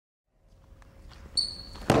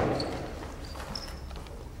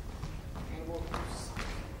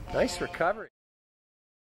Nice recovery.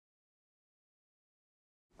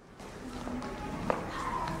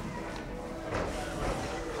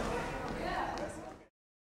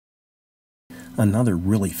 Another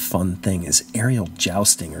really fun thing is aerial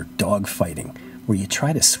jousting or dogfighting, where you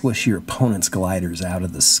try to swoosh your opponent's gliders out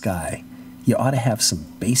of the sky. You ought to have some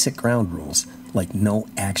basic ground rules, like no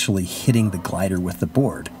actually hitting the glider with the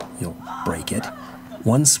board. You'll break it.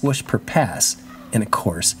 One swoosh per pass, and of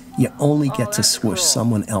course, you only get to swoosh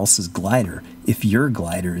someone else's glider if your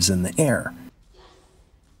glider is in the air.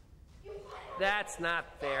 That's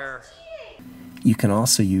not fair. You can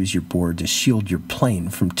also use your board to shield your plane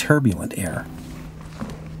from turbulent air.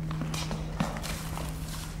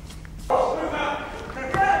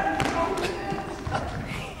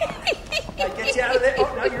 Get you out of there.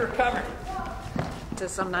 Oh, now you're recovered.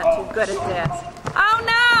 Just I'm not too good at this. Oh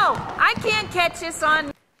no! I can't catch this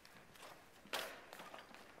on.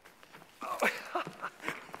 Oh.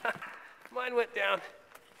 Mine went down.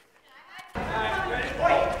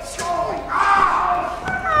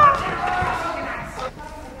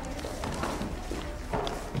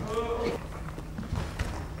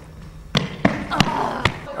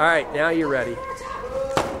 All right, now you're ready.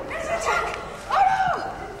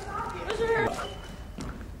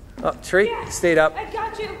 Oh, Tree, stayed up. I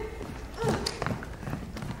got you.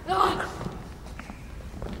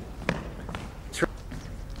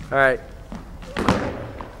 All right.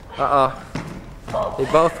 Uh-oh. They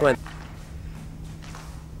both went.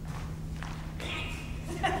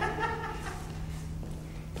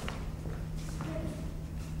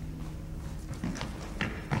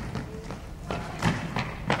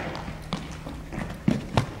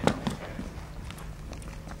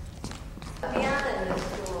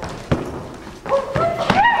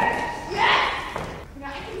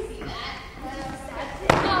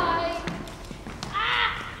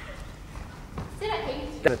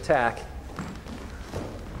 An attack.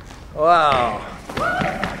 Wow.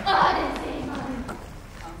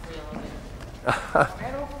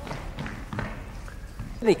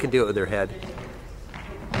 And he can do it with their head.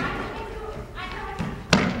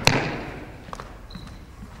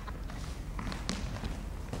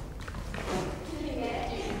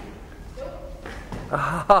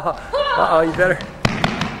 Uh-oh, you better.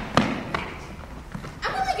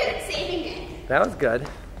 I'm only good at saving it. That was good.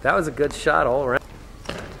 That was a good shot all around.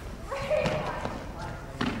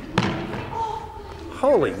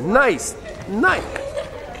 Holy, nice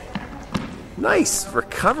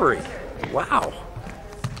recovery. Wow.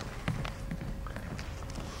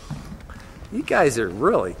 You guys are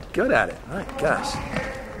really good at it. My gosh.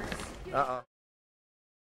 Uh-oh.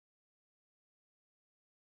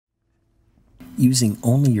 Using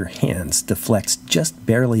only your hands deflects just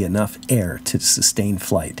barely enough air to sustain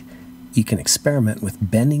flight. You can experiment with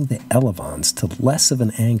bending the elevons to less of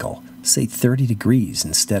an angle, say 30 degrees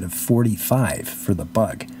instead of 45 for the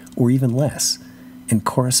bug, or even less. And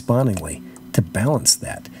correspondingly, to balance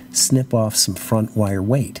that, snip off some front wire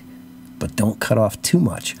weight. But don't cut off too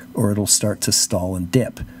much, or it'll start to stall and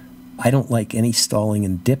dip. I don't like any stalling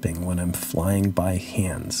and dipping when I'm flying by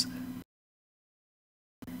hands.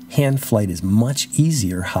 Hand flight is much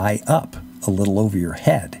easier high up, a little over your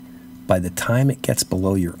head. By the time it gets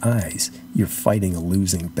below your eyes, you're fighting a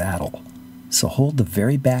losing battle. So hold the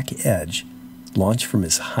very back edge, launch from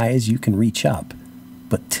as high as you can reach up,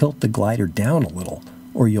 but tilt the glider down a little,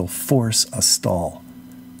 or you'll force a stall.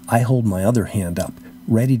 I hold my other hand up,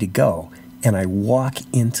 ready to go, and I walk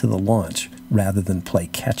into the launch rather than play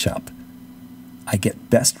catch-up. I get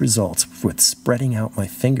best results with spreading out my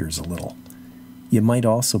fingers a little. You might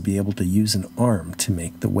also be able to use an arm to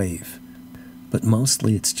make the wave. But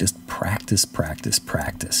mostly it's just practice, practice,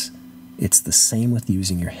 practice. It's the same with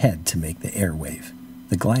using your head to make the air wave.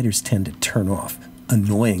 The gliders tend to turn off,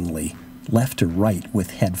 annoyingly, left or right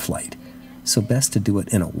with head flight. So best to do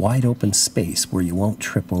it in a wide open space where you won't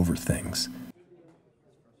trip over things.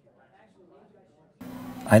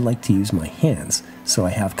 I like to use my hands so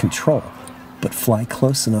I have control, but fly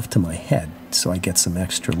close enough to my head so I get some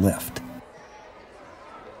extra lift.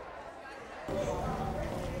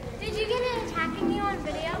 Did you get it attacking you on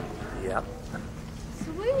video? Yep.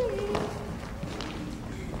 Sweet.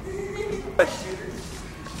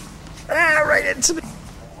 Ah, right into me.